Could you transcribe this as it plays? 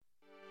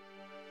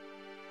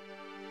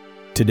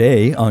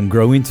Today on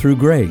Growing Through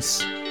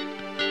Grace.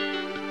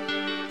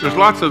 There's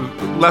lots of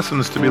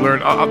lessons to be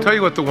learned. I'll tell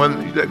you what the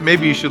one that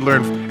maybe you should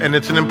learn, and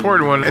it's an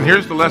important one. And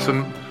here's the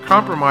lesson.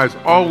 Compromise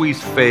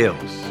always fails.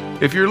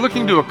 If you're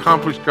looking to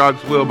accomplish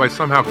God's will by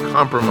somehow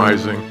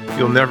compromising,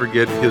 you'll never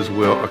get His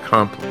will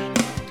accomplished.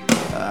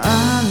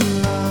 I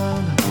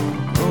love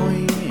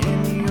growing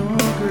in your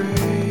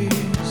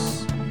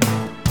grace.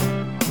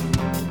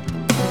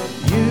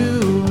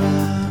 You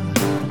have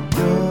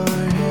your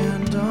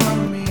hand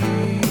on me.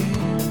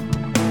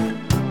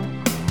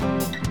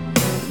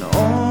 And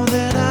all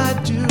that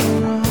I do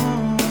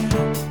wrong,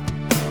 your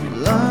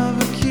love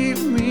will keep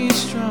me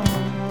strong.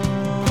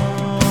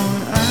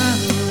 I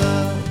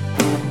love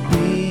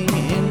being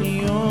in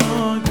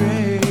your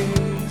grace.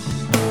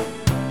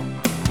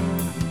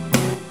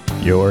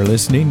 You're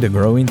listening to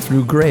Growing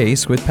Through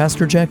Grace with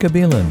Pastor Jacob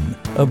Elan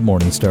of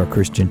Morning Star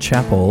Christian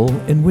Chapel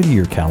in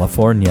Whittier,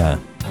 California.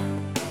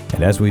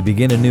 And as we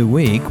begin a new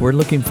week, we're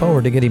looking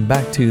forward to getting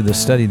back to the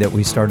study that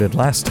we started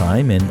last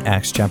time in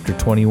Acts chapter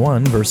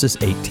 21, verses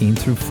 18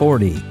 through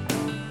 40.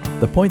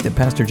 The point that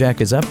Pastor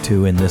Jack is up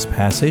to in this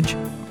passage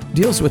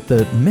deals with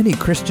the many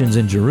Christians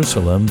in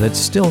Jerusalem that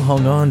still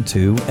hung on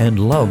to and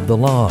loved the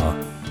law.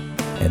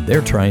 And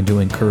they're trying to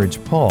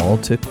encourage Paul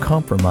to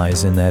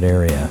compromise in that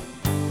area.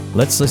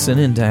 Let's listen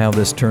in to how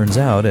this turns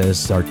out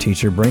as our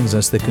teacher brings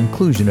us the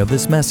conclusion of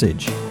this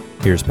message.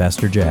 Here's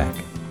Pastor Jack.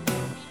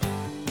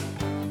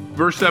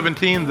 Verse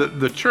 17,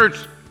 the church,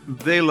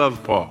 they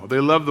love Paul.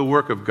 They love the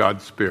work of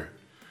God's Spirit.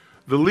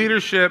 The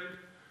leadership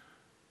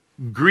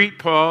greet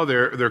Paul.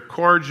 They're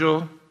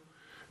cordial.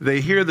 They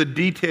hear the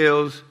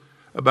details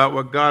about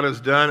what God has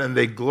done, and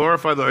they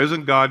glorify the Lord.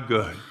 Isn't God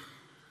good?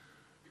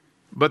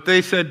 But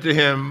they said to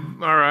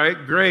him, all right,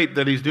 great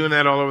that he's doing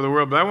that all over the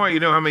world, but I want you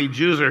to know how many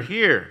Jews are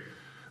here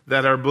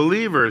that are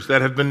believers,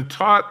 that have been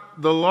taught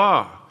the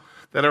law,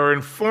 that are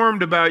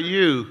informed about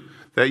you,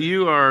 that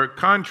you are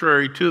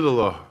contrary to the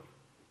law.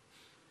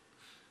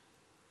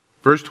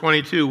 Verse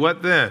 22,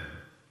 what then?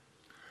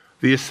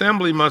 The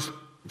assembly must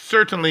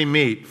certainly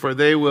meet, for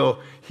they will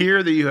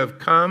hear that you have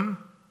come.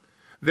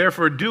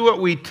 Therefore, do what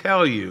we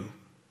tell you.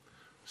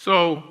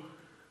 So,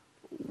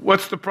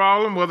 what's the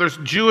problem? Well, there's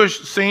Jewish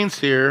saints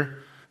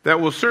here that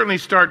will certainly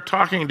start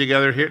talking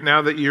together here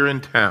now that you're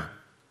in town.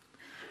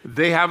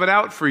 They have it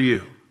out for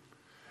you.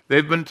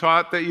 They've been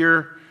taught that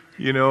you're,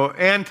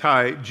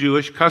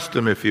 anti-Jewish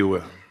custom, if you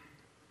will.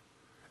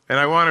 And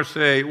I want to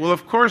say, well,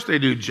 of course they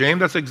do, James.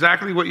 That's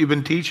exactly what you've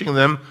been teaching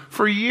them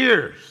for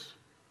years.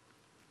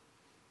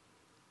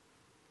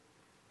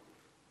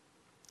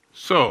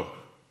 So,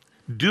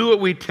 do what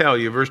we tell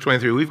you. Verse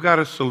 23, we've got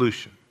a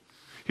solution.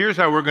 Here's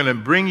how we're going to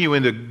bring you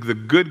into the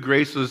good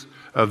graces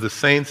of the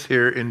saints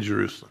here in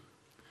Jerusalem.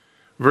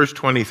 Verse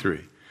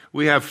 23,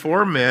 we have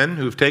 4 men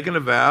who've taken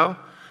a vow.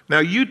 Now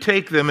you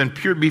take them and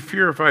be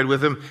purified with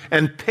them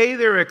and pay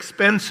their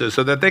expenses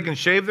so that they can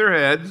shave their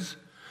heads,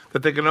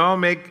 that they can all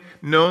make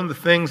known the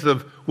things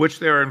of which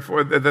they are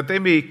informed,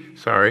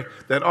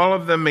 that all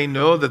of them may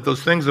know that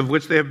those things of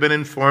which they have been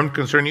informed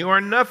concerning you are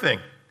nothing,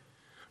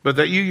 but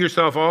that you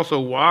yourself also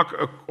walk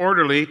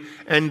orderly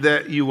and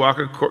that you walk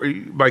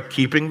by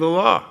keeping the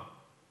law.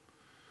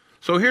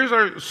 So here's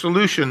our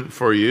solution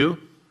for you.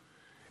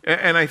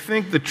 And I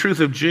think the truth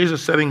of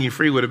Jesus setting you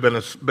free would have been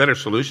a better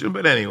solution,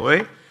 but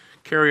anyway,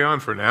 carry on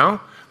for now.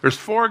 There's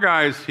 4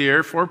 guys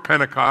here for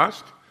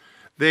Pentecost.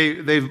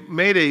 They've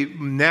made a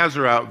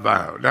Nazirite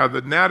vow. Now,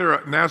 the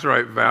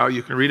Nazirite vow,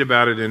 you can read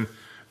about it in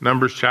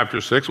Numbers chapter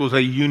 6, was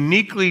a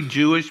uniquely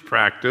Jewish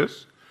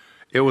practice.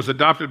 It was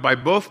adopted by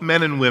both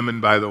men and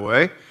women, by the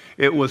way.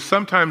 It was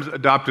sometimes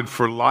adopted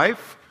for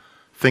life.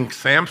 Think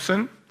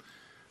Samson,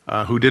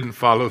 who didn't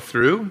follow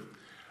through.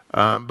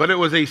 But it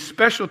was a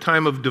special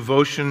time of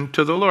devotion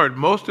to the Lord.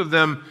 Most of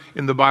them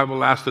in the Bible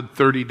lasted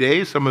 30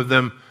 days. Some of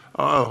them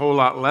a whole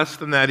lot less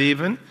than that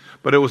even.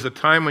 But it was a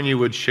time when you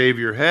would shave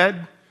your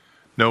head.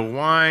 No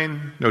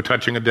wine, no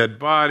touching a dead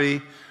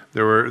body.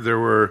 It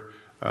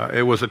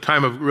was a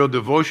time of real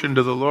devotion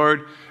to the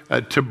Lord.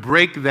 To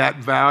break that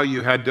vow,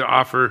 you had to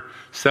offer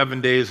 7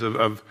 days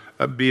of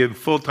being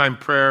full-time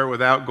prayer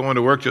without going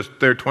to work, just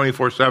there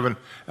 24/7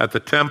 at the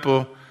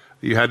temple.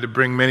 You had to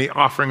bring many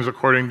offerings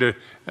according to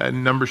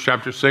Numbers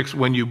chapter 6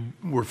 when you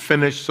were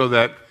finished, so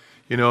that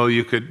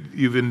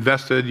you've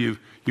invested,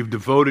 you've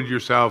devoted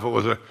yourself. It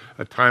was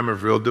a time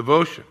of real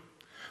devotion.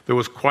 There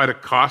was quite a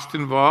cost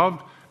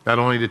involved. Not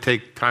only to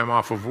take time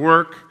off of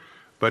work,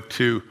 but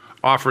to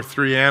offer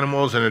 3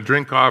 animals and a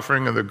drink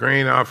offering and the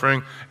grain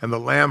offering and the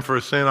lamb for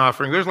a sin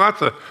offering. There's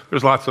lots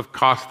of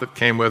costs that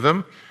came with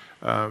them.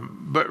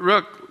 But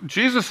look,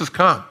 Jesus has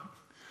come.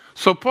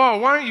 So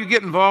Paul, why don't you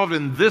get involved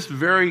in this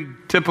very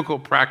typical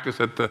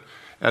practice at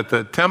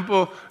the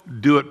temple?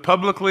 Do it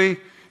publicly.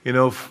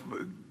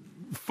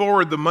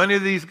 Forward the money to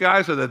these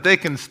guys so that they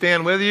can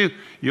stand with you.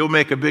 You'll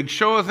make a big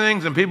show of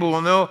things and people will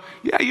know,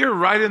 yeah, you're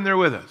right in there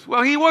with us.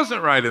 Well, he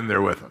wasn't right in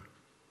there with them.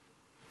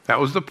 That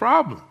was the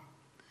problem.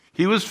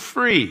 He was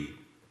free.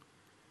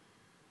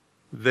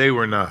 They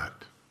were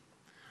not.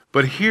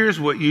 But here's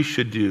what you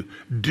should do.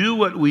 Do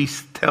what we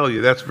tell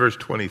you. That's verse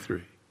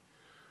 23.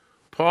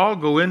 Paul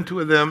go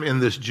into them in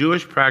this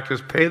Jewish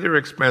practice, pay their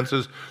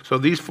expenses, so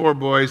these 4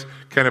 boys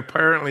can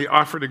apparently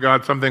offer to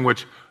God something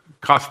which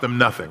cost them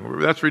nothing.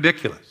 That's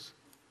ridiculous.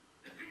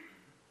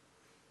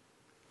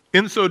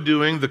 In so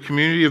doing, the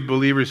community of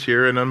believers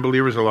here and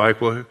unbelievers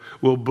alike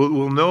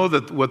will know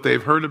that what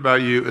they've heard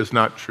about you is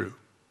not true,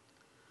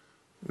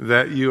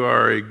 that you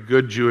are a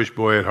good Jewish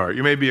boy at heart.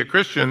 You may be a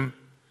Christian,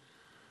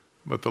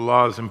 but the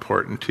law is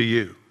important to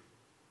you.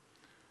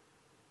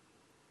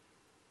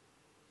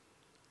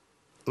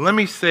 Let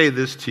me say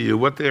this to you.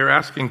 What they are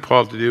asking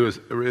Paul to do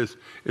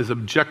is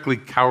objectively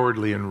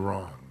cowardly and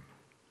wrong.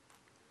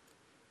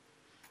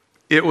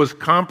 It was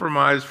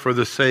compromised for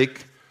the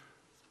sake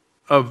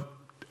of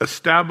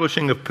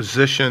establishing a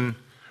position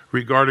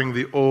regarding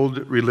the old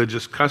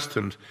religious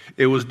customs.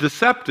 It was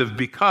deceptive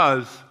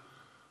because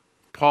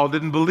Paul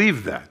didn't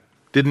believe that,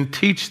 didn't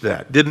teach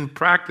that, didn't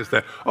practice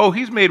that. Oh,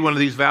 he's made one of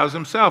these vows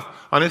himself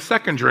on his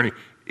second journey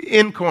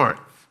in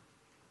Corinth.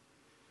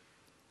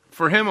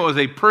 For him, it was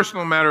a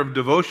personal matter of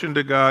devotion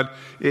to God.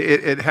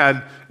 It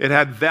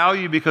had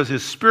value because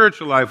his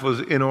spiritual life was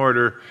in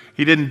order.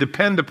 He didn't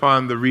depend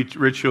upon the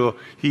ritual.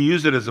 He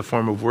used it as a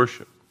form of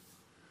worship.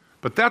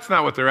 But that's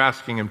not what they're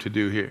asking him to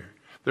do here.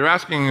 They're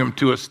asking him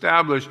to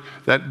establish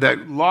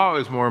that law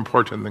is more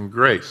important than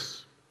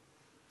grace.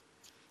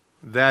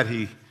 That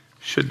he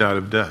should not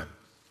have done.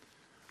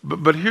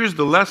 But here's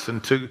the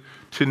lesson,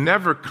 to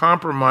never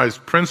compromise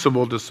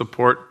principle to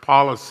support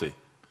policy.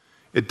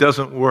 It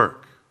doesn't work.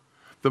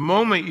 The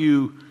moment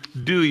you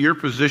do, your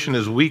position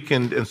is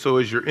weakened, and so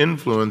is your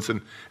influence.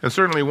 And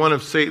certainly one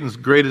of Satan's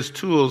greatest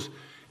tools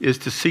is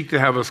to seek to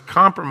have us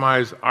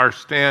compromise our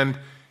stand,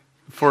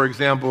 for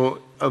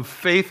example, of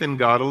faith in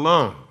God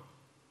alone.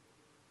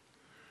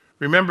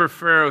 Remember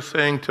Pharaoh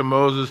saying to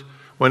Moses,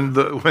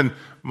 when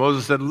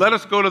Moses said, "Let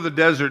us go to the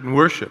desert and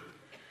worship."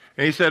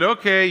 And he said,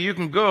 "Okay, you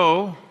can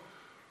go,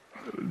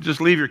 just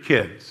leave your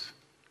kids."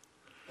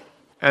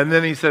 And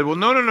then he said, "Well,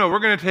 no, we're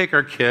going to take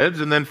our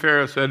kids." And then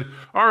Pharaoh said,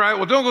 "All right,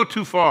 well, don't go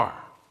too far."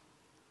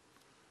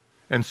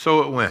 And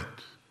so it went.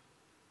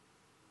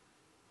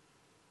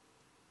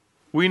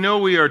 We know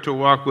we are to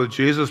walk with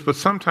Jesus, but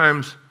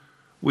sometimes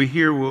we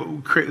hear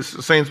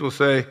saints will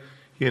say,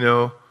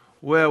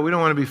 well, we don't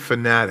want to be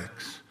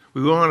fanatics.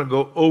 We don't want to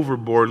go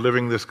overboard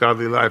living this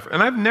godly life.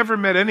 And I've never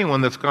met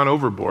anyone that's gone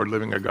overboard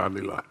living a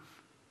godly life.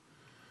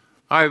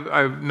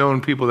 I've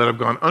known people that have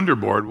gone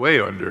underboard,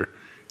 way under,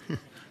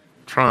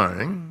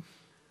 trying.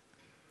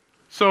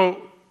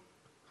 So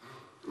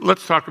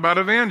let's talk about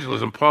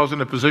evangelism. Paul's in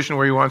a position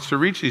where he wants to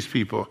reach these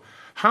people.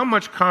 How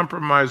much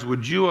compromise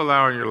would you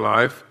allow in your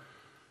life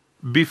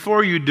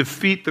before you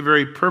defeat the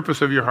very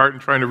purpose of your heart in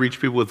trying to reach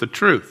people with the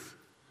truth?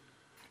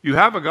 You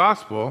have a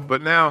gospel,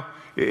 but now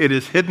it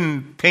is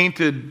hidden,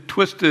 tainted,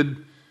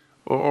 twisted,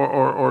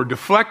 or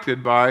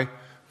deflected by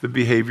the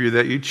behavior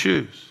that you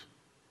choose.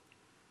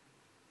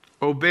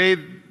 Obey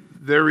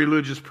their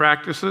religious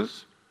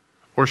practices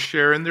or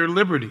share in their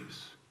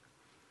liberties.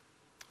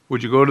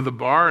 Would you go to the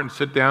bar and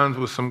sit down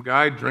with some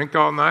guy, drink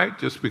all night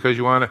just because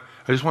I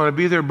just want to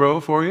be there, bro,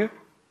 for you?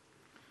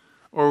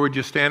 Or would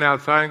you stand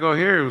outside and go,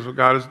 here's what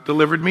God has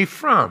delivered me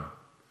from,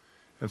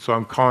 and so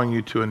I'm calling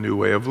you to a new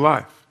way of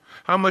life?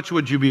 How much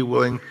would you be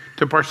willing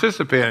to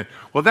participate in?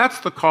 Well, that's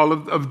the call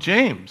of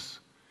James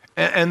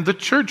and the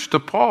church to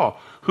Paul,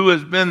 who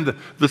has been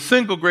the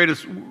single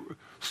greatest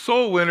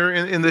soul winner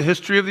in the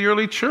history of the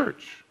early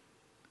church.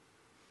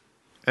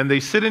 And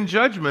they sit in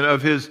judgment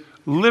of his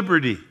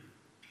liberty.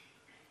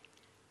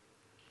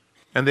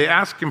 And they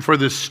ask him for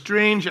this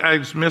strange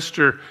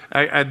admixture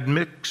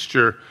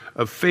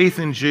of faith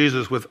in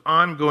Jesus with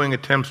ongoing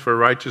attempts for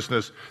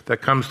righteousness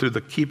that comes through the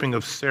keeping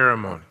of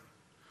ceremony.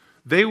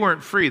 They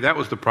weren't free, that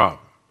was the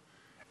problem.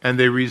 And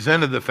they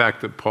resented the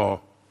fact that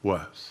Paul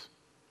was.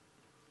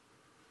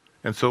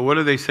 And so what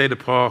do they say to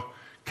Paul?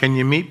 Can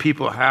you meet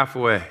people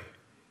halfway?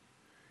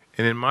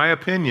 And in my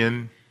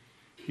opinion,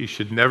 he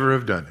should never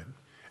have done it.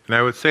 And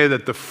I would say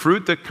that the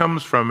fruit that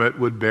comes from it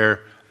would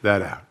bear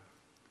that out.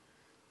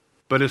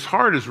 But his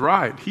heart is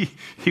right.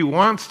 He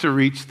wants to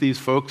reach these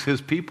folks, his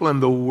people,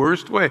 in the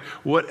worst way.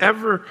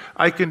 Whatever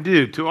I can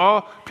do. To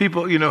all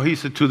people, he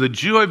said, to the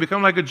Jew, I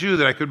become like a Jew,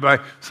 that I could by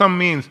some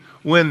means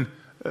win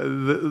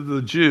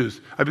the Jews.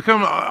 I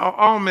become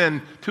all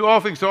men, to all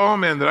things, to all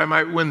men, that I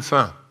might win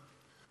some.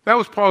 That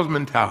was Paul's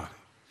mentality.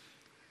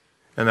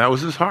 And that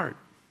was his heart.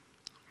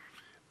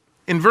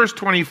 In verse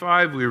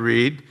 25 we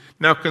read,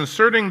 "Now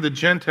concerning the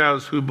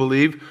Gentiles who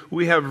believe,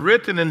 we have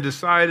written and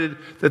decided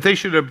that they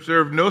should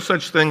observe no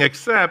such thing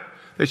except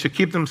they should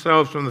keep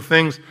themselves from the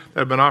things that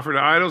have been offered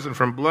to idols and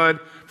from blood,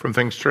 from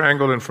things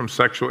strangled and from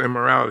sexual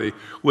immorality,"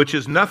 which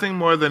is nothing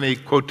more than a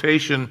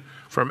quotation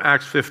from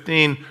Acts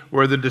 15,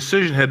 where the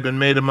decision had been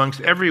made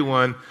amongst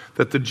everyone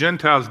that the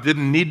Gentiles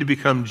didn't need to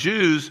become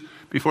Jews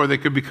before they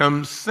could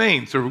become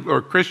saints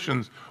or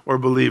Christians or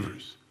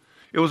believers.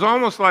 It was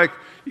almost like,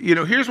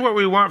 here's what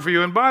we want for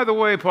you. And by the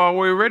way, Paul,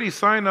 we already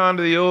signed on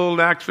to the old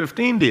Acts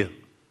 15 deal.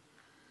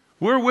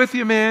 We're with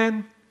you,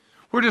 man.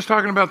 We're just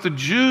talking about the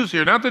Jews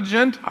here, not the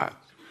Gentiles.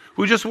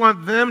 We just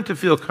want them to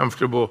feel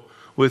comfortable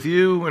with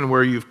you and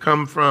where you've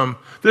come from.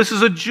 This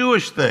is a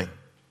Jewish thing.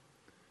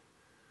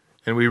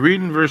 And we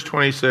read in verse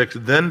 26,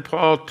 then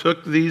Paul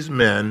took these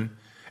men,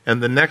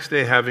 and the next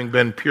day, having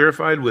been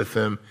purified with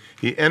them,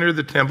 he entered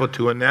the temple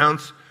to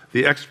announce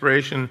the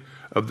expiration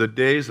of the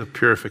days of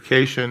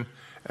purification,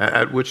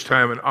 at which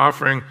time an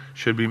offering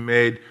should be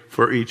made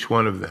for each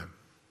one of them.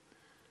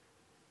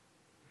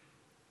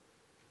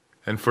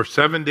 And for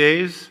 7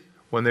 days,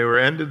 when they were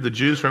ended, the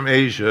Jews from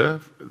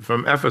Asia,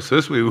 from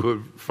Ephesus, we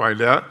would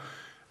find out,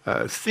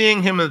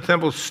 seeing him in the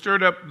temple,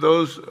 stirred up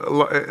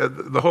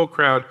the whole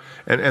crowd,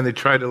 and they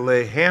tried to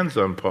lay hands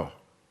on Paul.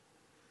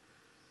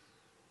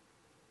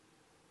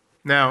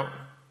 Now,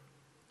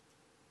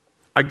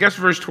 I guess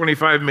verse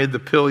 25 made the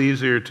pill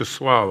easier to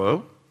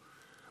swallow,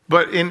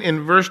 but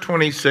in verse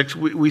 26,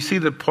 we see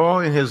that Paul,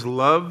 in his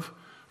love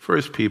for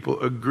his people,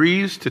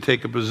 agrees to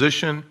take a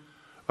position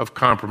of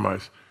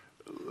compromise.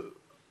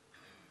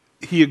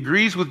 He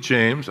agrees with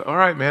James, all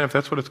right, man, if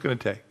that's what it's going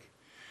to take.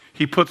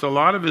 He puts a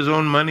lot of his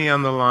own money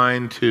on the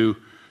line to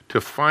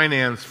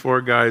finance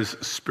four guys'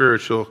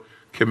 spiritual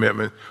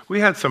commitment. We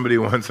had somebody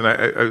once, and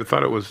I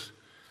thought it was,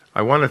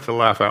 I wanted to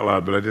laugh out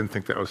loud, but I didn't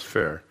think that was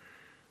fair.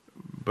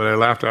 But I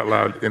laughed out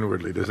loud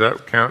inwardly. Does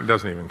that count? It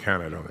doesn't even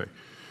count, I don't think.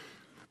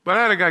 But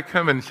I had a guy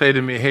come and say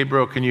to me, hey,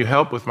 bro, can you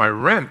help with my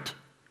rent?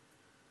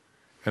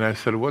 And I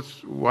said,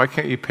 why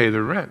can't you pay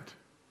the rent?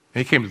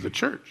 And he came to the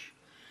church.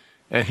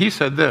 And he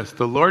said this,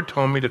 the Lord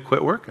told me to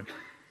quit working.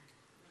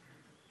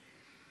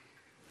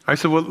 I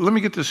said, well, let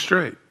me get this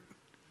straight.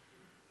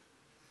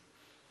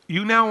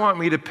 You now want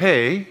me to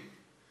pay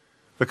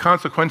the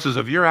consequences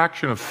of your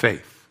action of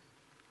faith.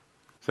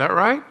 Is that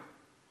right?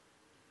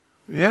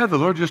 Yeah, the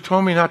Lord just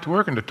told me not to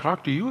work and to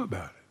talk to you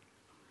about it.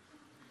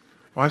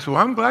 Well, I said,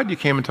 well, I'm glad you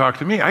came and talked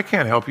to me. I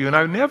can't help you, and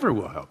I never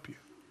will help you.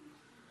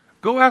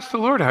 Go ask the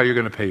Lord how you're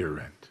going to pay your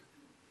rent.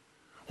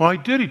 Well, I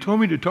did. He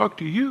told me to talk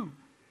to you.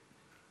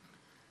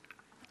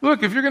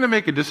 Look, if you're going to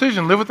make a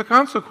decision, live with the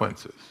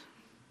consequences.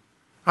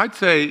 I'd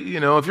say, if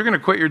you're going to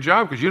quit your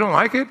job because you don't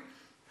like it,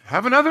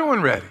 have another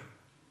one ready.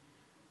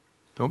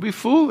 Don't be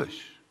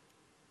foolish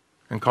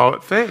and call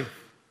it faith.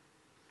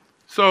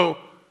 So,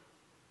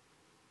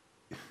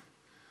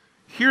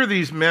 here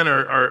these men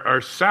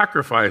are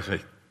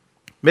sacrificing,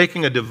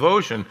 making a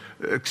devotion,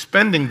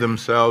 expending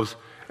themselves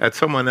at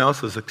someone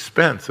else's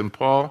expense. And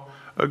Paul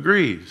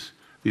agrees.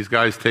 These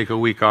guys take a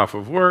week off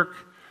of work.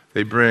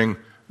 They bring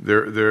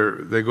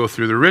they go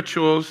through the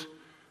rituals.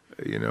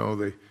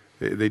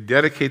 They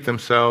dedicate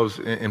themselves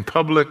in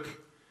public.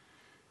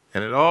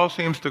 And it all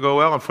seems to go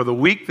well. And for the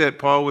week that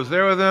Paul was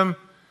there with them,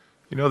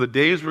 the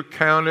days were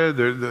counted.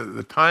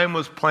 The time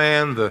was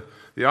planned.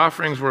 The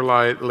offerings were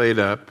laid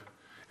up.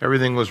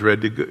 Everything was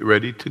ready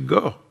to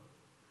go.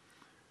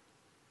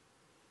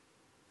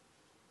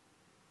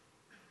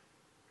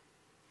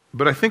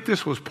 But I think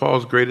this was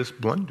Paul's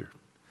greatest blunder.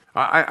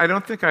 I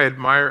don't think I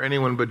admire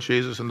anyone but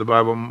Jesus in the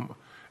Bible,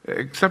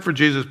 except for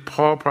Jesus,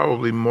 Paul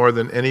probably more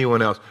than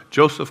anyone else.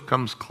 Joseph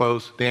comes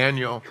close,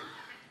 Daniel,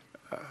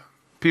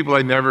 people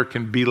I never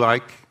can be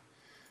like.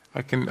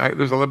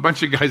 There's a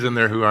bunch of guys in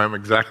there who I'm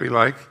exactly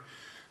like.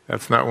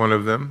 That's not one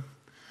of them.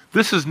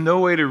 This is no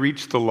way to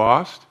reach the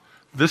lost.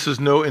 This is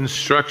no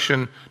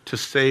instruction to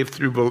save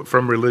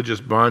from religious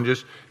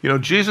bondage.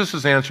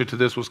 Jesus' answer to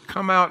this was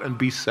come out and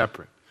be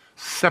separate.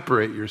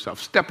 Separate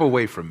yourself. Step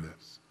away from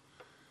this.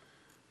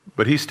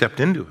 But he stepped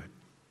into it.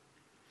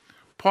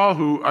 Paul,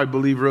 who I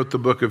believe wrote the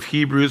book of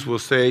Hebrews, will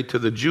say to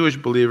the Jewish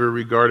believer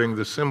regarding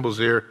the symbols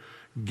here,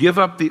 give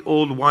up the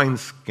old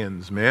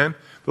wineskins, man.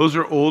 Those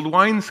are old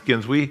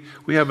wineskins. We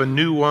have a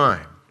new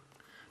wine.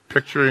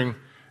 Pictures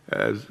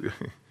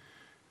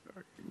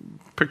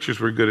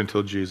were good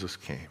until Jesus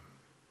came.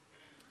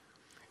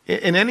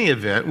 In any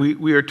event,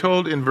 we are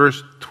told in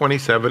verse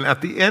 27,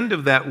 at the end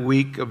of that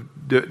week of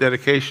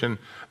dedication,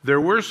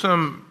 there were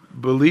some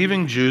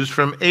believing Jews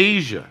from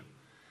Asia.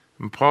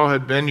 And Paul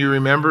had been, you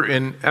remember,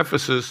 in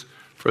Ephesus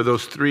for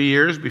those 3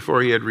 years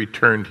before he had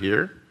returned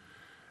here,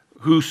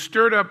 who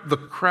stirred up the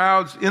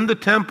crowds in the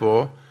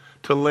temple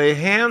to lay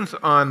hands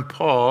on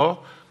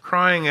Paul,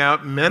 crying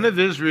out, men of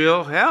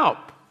Israel,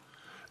 help.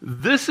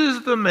 This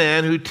is the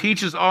man who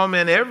teaches all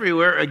men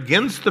everywhere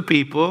against the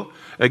people,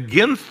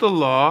 against the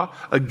law,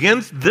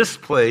 against this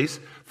place.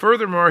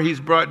 Furthermore, he's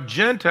brought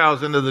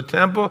Gentiles into the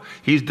temple.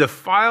 He's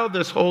defiled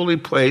this holy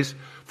place,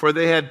 for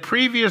they had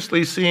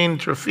previously seen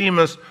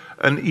Trophimus,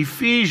 an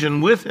Ephesian,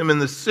 with him in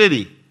the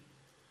city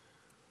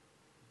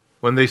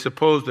when they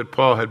supposed that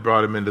Paul had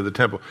brought him into the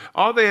temple.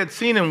 All they had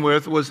seen him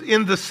with was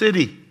in the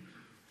city.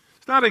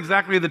 It's not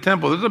exactly the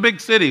temple. There's a big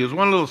city. It was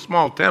one little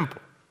small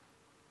temple.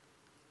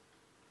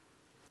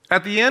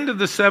 At the end of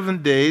the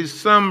 7 days,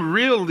 some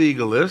real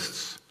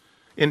legalists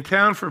in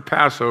town for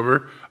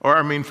Passover,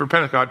 for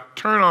Pentecost,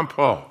 turn on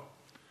Paul.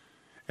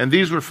 And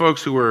these were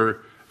folks who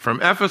were from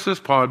Ephesus.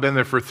 Paul had been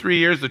there for 3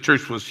 years. The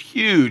church was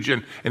huge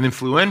and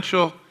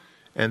influential,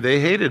 and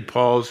they hated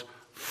Paul's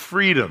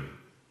freedom.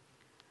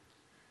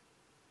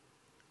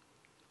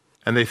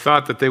 And they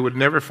thought that they would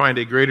never find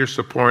a greater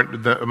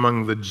support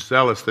among the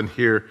zealous than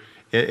here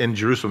in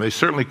Jerusalem. They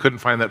certainly couldn't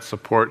find that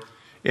support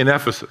in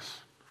Ephesus.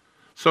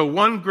 So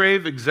one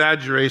grave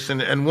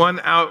exaggeration and one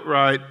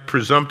outright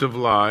presumptive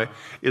lie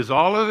is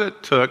all of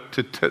it took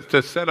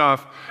to set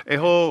off a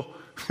whole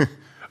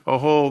a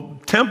whole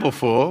temple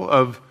full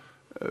of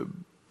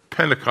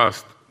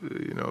Pentecost,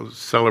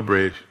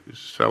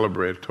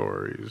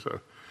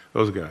 celebratories,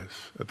 those guys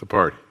at the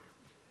party.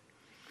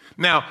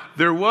 Now,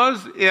 there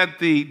was at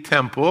the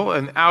temple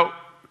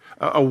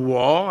a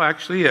wall,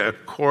 actually, a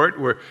court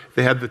where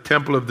they had the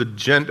temple of the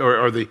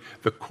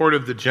the court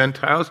of the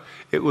Gentiles.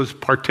 It was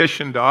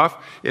partitioned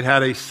off. It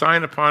had a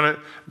sign upon it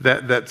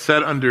that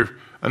said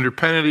under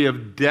penalty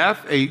of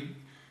death,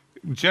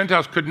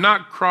 Gentiles could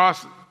not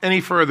cross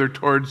any further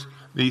towards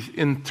the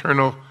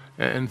internal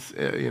and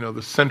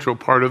the central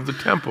part of the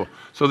temple.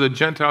 So the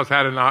Gentiles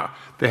had an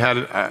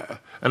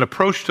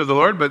approach to the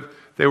Lord, but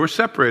they were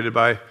separated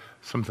by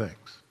some things.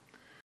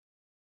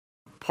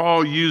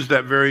 Paul used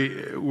that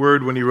very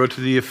word when he wrote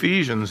to the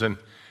Ephesians, and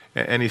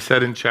he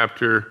said in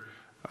chapter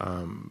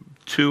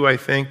 2, I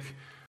think,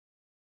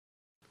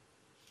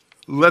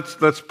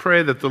 let's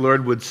pray that the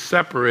Lord would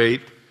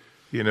separate,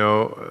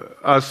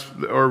 us,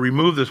 or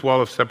remove this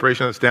wall of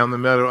separation that's down the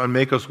middle and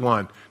make us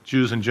one,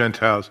 Jews and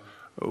Gentiles,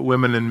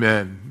 women and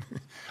men.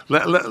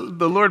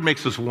 The Lord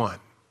makes us one.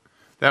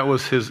 That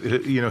was his,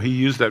 he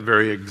used that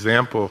very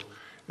example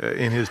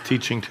in his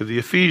teaching to the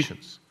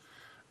Ephesians.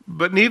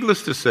 But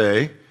needless to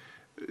say,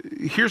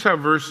 here's how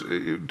verse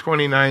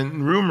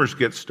 29 rumors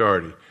get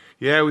started.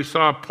 Yeah, we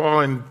saw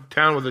Paul in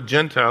town with a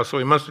Gentile, so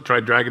he must have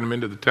tried dragging him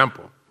into the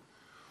temple.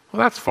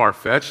 Well, that's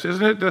far-fetched,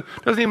 isn't it?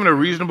 Doesn't even a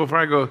reasonable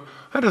guy go,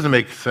 that doesn't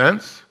make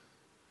sense.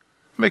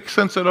 Make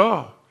sense at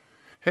all.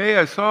 Hey,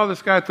 I saw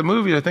this guy at the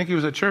movies. I think he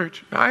was at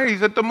church. Nah,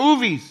 he's at the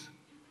movies.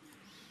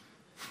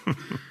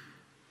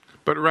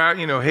 But,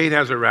 hate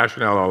has a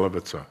rationale all of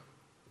its own.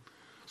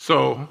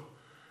 So,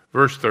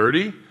 verse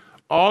 30,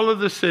 all of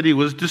the city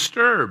was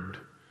disturbed.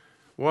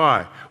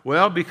 Why?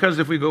 Well, because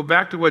if we go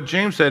back to what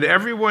James said,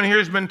 everyone here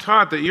has been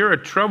taught that you're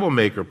a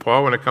troublemaker,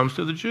 Paul, when it comes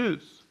to the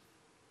Jews.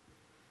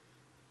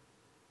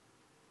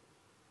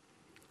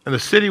 And the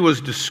city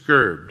was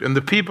disturbed, and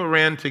the people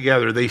ran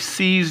together. They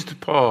seized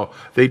Paul.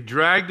 They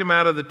dragged him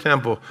out of the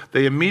temple.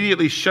 They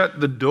immediately shut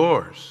the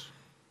doors.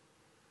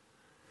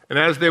 And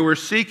as they were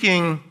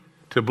seeking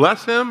to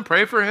bless him,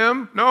 pray for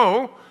him,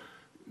 no,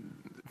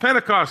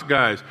 Pentecost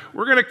guys,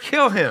 we're going to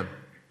kill him.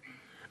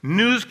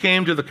 News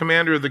came to the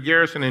commander of the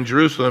garrison in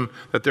Jerusalem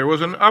that there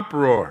was an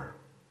uproar.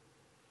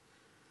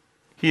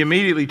 He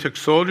immediately took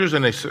soldiers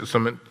and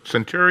some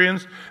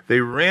centurions. They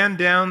ran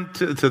down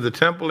to the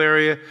temple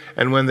area,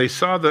 and when they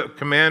saw the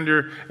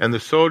commander and the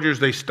soldiers,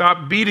 they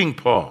stopped beating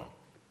Paul.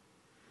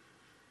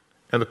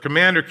 And the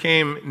commander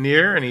came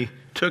near, and he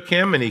took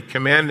him, and he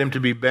commanded him to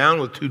be bound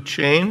with 2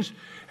 chains,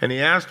 and he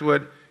asked who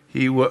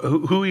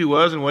he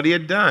was and what he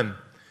had done.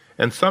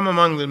 And some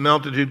among the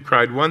multitude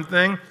cried one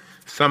thing,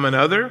 some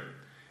another.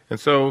 And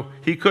so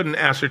he couldn't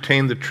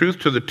ascertain the truth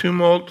to the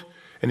tumult,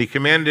 and he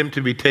commanded him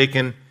to be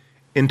taken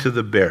into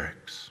the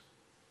barracks.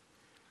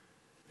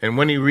 And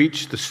when he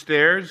reached the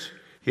stairs,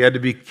 he had to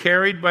be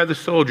carried by the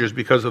soldiers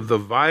because of the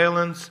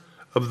violence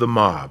of the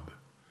mob.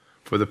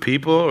 For the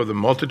people, or the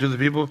multitude of the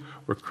people,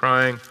 were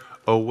crying,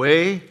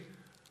 "Away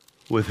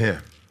with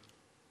him."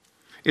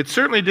 It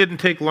certainly didn't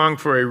take long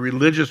for a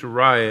religious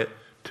riot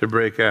to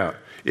break out.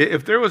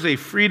 If there was a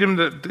freedom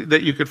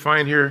that you could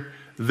find here,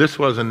 this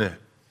wasn't it.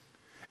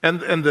 And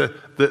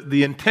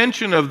the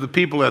intention of the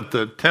people at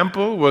the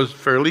temple was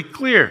fairly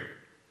clear.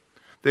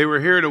 They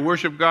were here to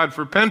worship God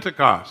for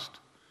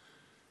Pentecost.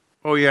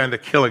 Oh yeah, and to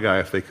kill a guy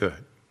if they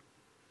could.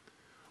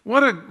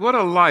 What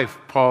a life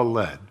Paul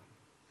led.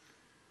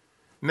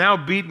 Now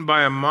beaten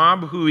by a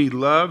mob who he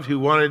loved, he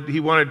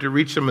wanted to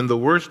reach them in the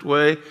worst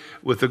way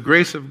with the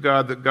grace of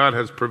God that God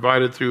has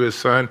provided through his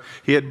Son.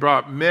 He had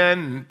brought men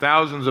and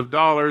thousands of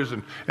dollars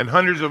and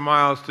hundreds of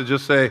miles to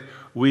just say,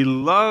 we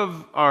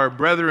love our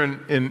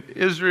brethren in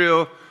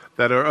Israel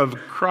that are of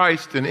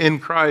Christ and in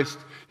Christ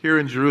here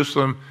in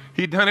Jerusalem.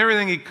 He'd done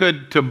everything he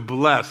could to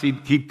bless.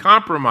 He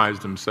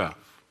compromised himself.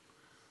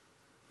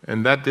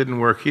 And that didn't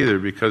work either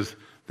because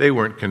they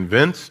weren't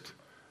convinced.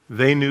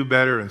 They knew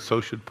better, and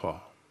so should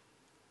Paul.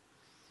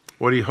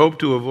 What he hoped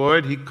to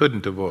avoid, he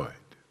couldn't avoid.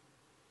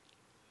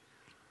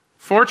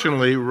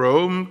 Fortunately,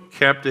 Rome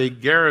kept a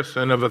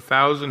garrison of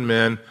 1,000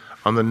 men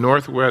on the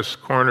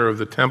northwest corner of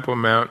the Temple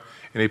Mount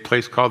in a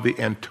place called the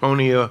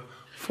Antonia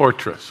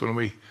Fortress. When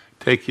we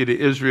take you to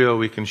Israel,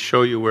 we can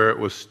show you where it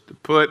was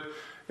put.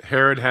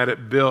 Herod had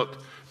it built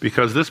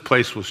because this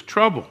place was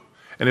trouble.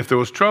 And if there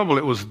was trouble,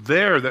 it was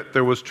there that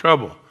there was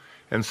trouble.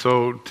 And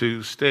so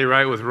to stay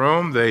right with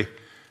Rome,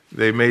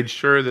 they made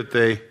sure that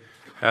they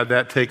had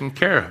that taken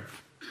care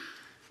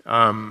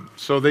of.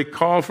 So they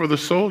call for the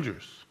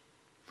soldiers.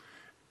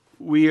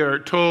 We are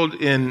told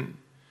in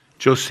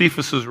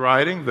Josephus'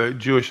 writing, the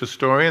Jewish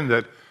historian,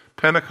 that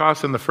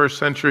Pentecost in the first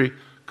century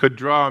could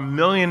draw 1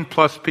 million+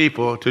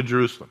 people to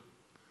Jerusalem.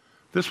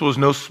 This was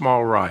no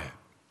small riot.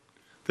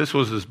 This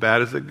was as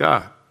bad as it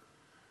got.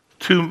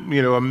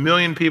 1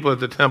 million people at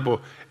the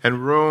temple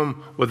and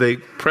Rome with a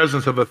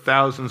presence of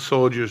 1,000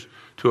 soldiers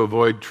to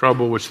avoid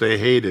trouble, which they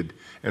hated.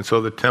 And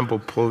so the temple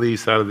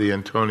police out of the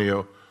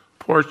Antonia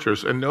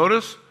fortress. And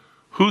notice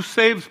who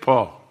saves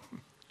Paul?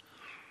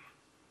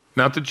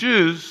 Not the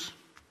Jews.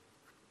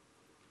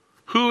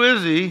 Who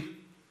is he?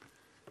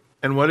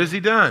 And what has he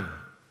done?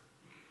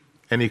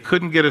 And he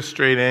couldn't get a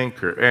straight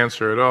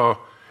answer at all.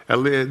 At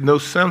least, no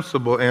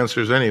sensible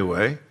answers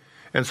anyway.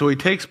 And so he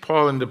takes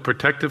Paul into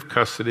protective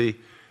custody,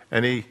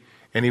 and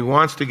he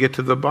wants to get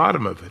to the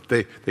bottom of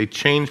it. They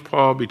change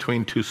Paul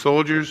between two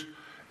soldiers.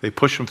 They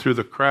push him through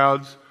the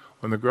crowds.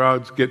 When the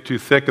crowds get too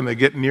thick and they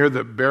get near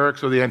the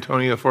barracks of the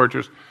Antonia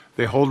fortress,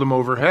 they hold him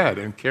overhead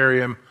and carry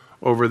him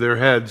over their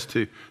heads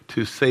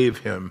to save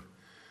him.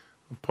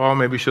 Paul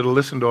maybe should have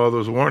listened to all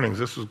those warnings.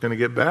 This was going to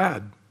get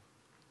bad.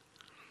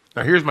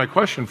 Now here's my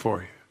question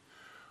for you.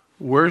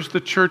 Where's the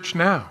church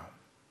now?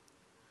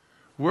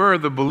 Where are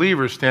the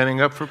believers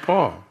standing up for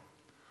Paul?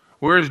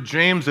 Where is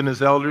James and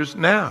his elders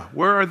now?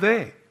 Where are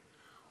they?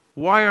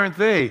 Why aren't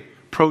they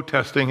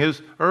protesting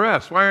his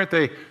arrest? Why aren't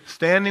they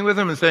standing with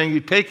him and saying, you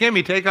take him,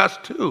 you take us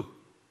too?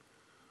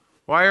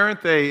 Why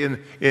aren't they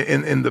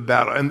in the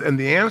battle? And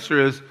the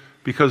answer is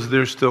because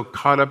they're still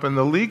caught up in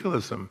the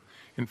legalism.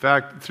 In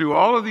fact, through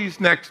all of these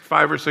next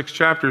 5 or 6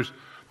 chapters,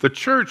 the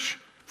church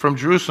from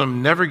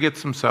Jerusalem never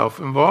gets himself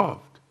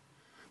involved.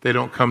 They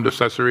don't come to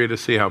Caesarea to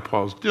see how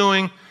Paul's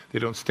doing. They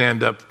don't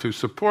stand up to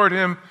support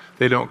him.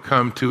 They don't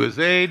come to his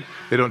aid.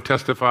 They don't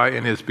testify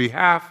in his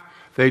behalf.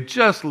 They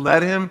just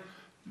let him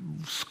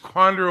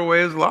squander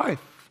away his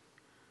life.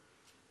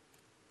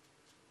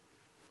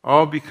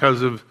 All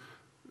because of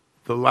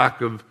the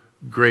lack of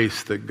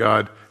grace that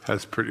God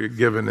has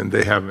given and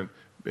they haven't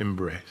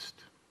embraced.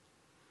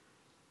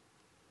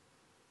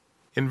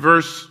 In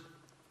verse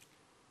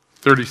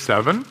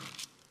 37,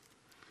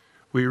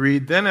 we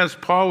read, then as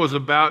Paul was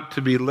about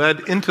to be led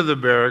into the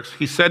barracks,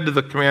 he said to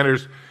the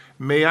commanders,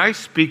 may I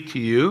speak to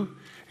you?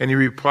 And he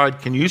replied,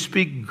 can you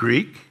speak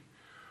Greek?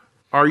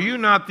 Are you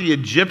not the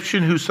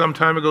Egyptian who some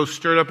time ago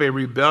stirred up a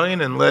rebellion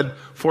and led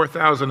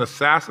 4,000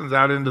 assassins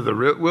out into the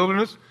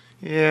wilderness?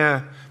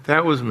 Yeah,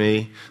 that was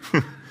me.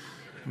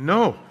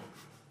 No.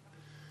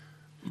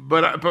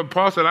 But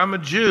Paul said, I'm a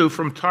Jew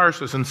from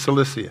Tarsus in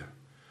Cilicia.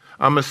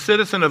 I'm a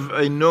citizen of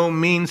a no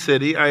mean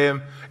city. I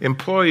am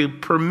employee.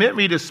 Permit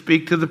me to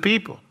speak to the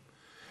people.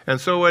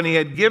 And so when he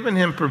had given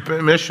him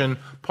permission,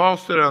 Paul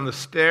stood on the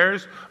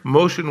stairs,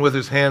 motioned with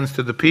his hands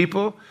to the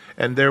people,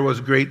 and there was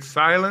great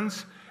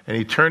silence. And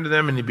he turned to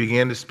them and he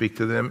began to speak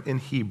to them in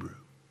Hebrew.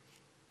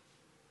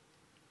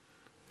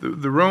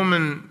 The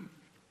Roman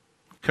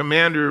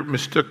commander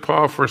mistook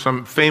Paul for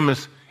some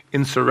famous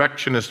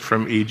insurrectionist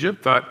from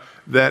Egypt, thought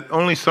that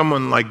only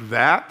someone like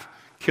that,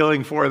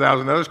 killing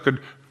 4,000 others,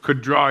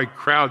 could draw a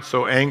crowd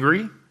so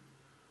angry.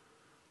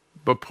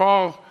 But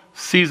Paul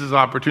seizes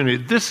opportunity.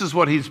 This is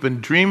what he's been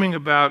dreaming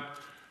about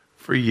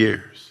for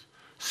years.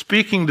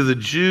 Speaking to the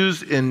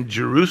Jews in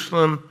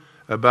Jerusalem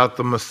about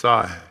the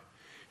Messiah.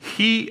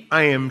 He,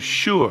 I am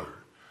sure,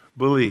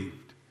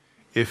 believed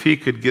if he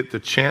could get the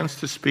chance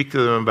to speak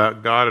to them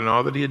about God and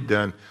all that he had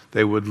done,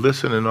 they would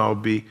listen and all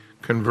be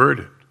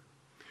converted.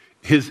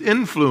 His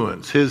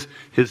influence, his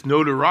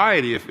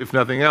notoriety, if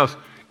nothing else,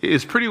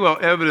 is pretty well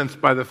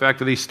evidenced by the fact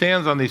that he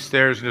stands on these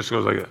stairs and just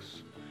goes like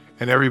this.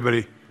 And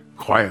everybody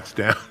quiets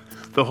down.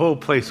 The whole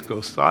place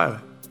goes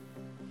silent.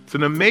 It's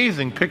an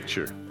amazing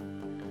picture.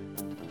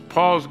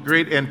 Paul's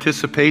great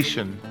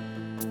anticipation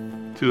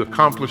to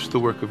accomplish the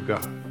work of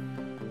God.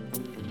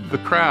 The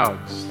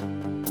crowds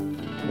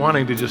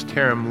wanting to just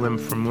tear him limb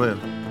from limb.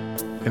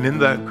 And in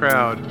that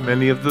crowd,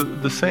 many of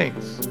the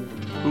saints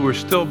who were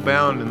still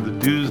bound in the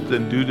do's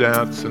and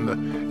do-nots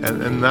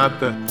and not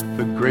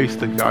the grace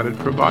that God had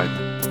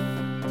provided.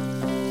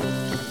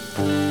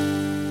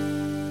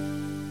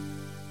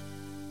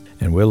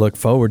 And we'll look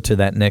forward to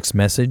that next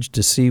message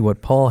to see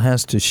what Paul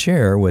has to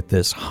share with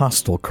this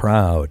hostile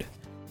crowd.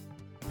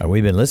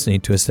 We've been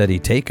listening to a study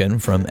taken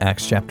from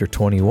Acts chapter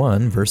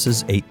 21,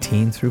 verses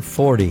 18 through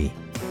 40.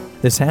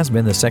 This has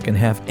been the second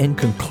half and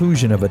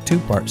conclusion of a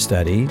 2-part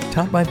study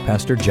taught by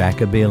Pastor Jack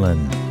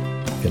Abilin.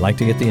 If you'd like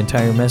to get the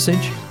entire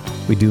message,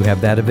 we do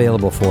have that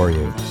available for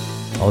you.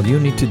 All you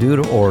need to do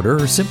to order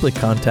or simply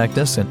contact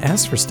us and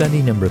ask for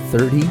study number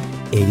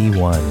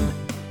 3081.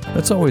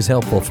 It's always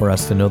helpful for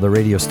us to know the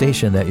radio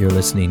station that you're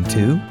listening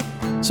to,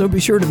 so be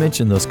sure to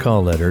mention those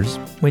call letters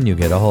when you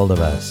get a hold of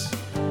us.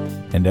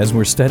 And as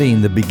we're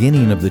studying the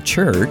beginning of the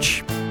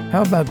church,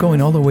 how about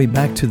going all the way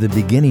back to the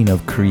beginning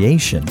of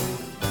creation?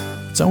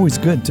 It's always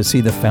good to see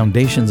the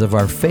foundations of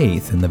our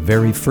faith in the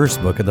very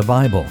first book of the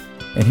Bible.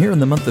 And here in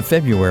the month of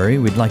February,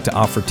 we'd like to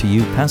offer to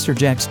you Pastor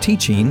Jack's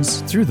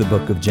teachings through the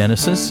book of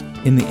Genesis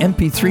in the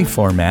MP3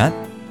 format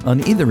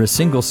on either a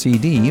single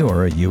CD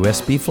or a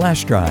USB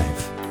flash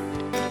drive.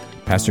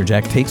 Pastor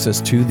Jack takes us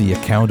to the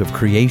account of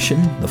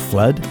creation, the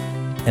flood,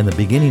 and the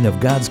beginning of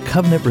God's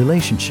covenant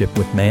relationship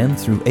with man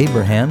through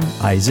Abraham,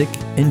 Isaac,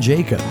 and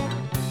Jacob.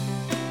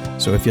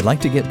 So if you'd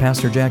like to get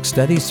Pastor Jack's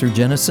studies through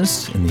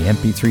Genesis in the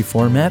MP3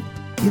 format,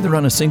 either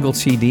on a single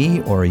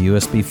CD or a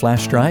USB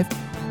flash drive,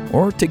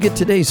 Or to get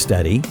today's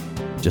study,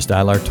 just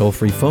dial our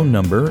toll-free phone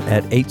number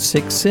at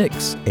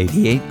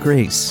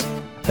 866-88-GRACE.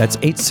 That's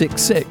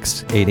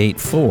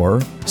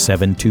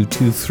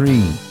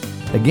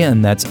 866-884-7223.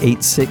 Again, that's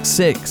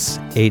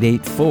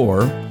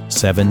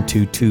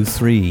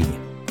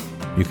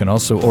 866-884-7223. You can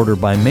also order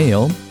by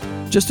mail.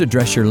 Just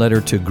address your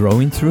letter to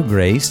Growing Through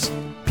Grace,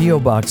 P.O.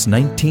 Box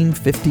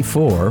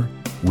 1954,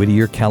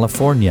 Whittier,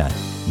 California,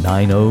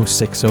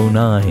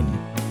 90609.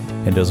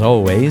 And as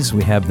always,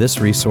 we have this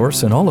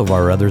resource and all of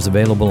our others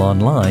available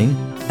online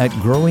at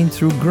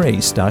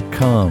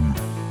growingthroughgrace.com.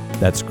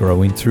 That's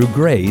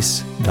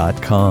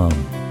growingthroughgrace.com.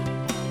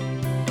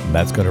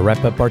 That's going to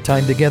wrap up our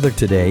time together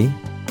today.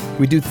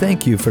 We do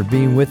thank you for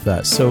being with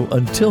us. So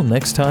until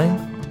next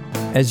time,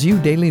 as you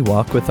daily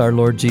walk with our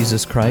Lord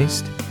Jesus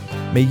Christ,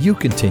 may you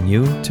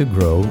continue to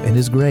grow in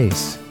His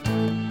grace.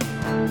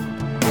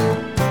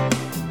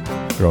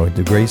 Growing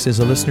Through Grace is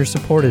a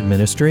listener-supported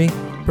ministry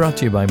brought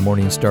to you by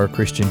Morning Star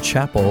Christian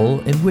Chapel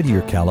in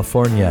Whittier,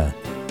 California,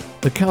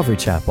 the Calvary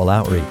Chapel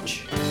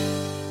Outreach.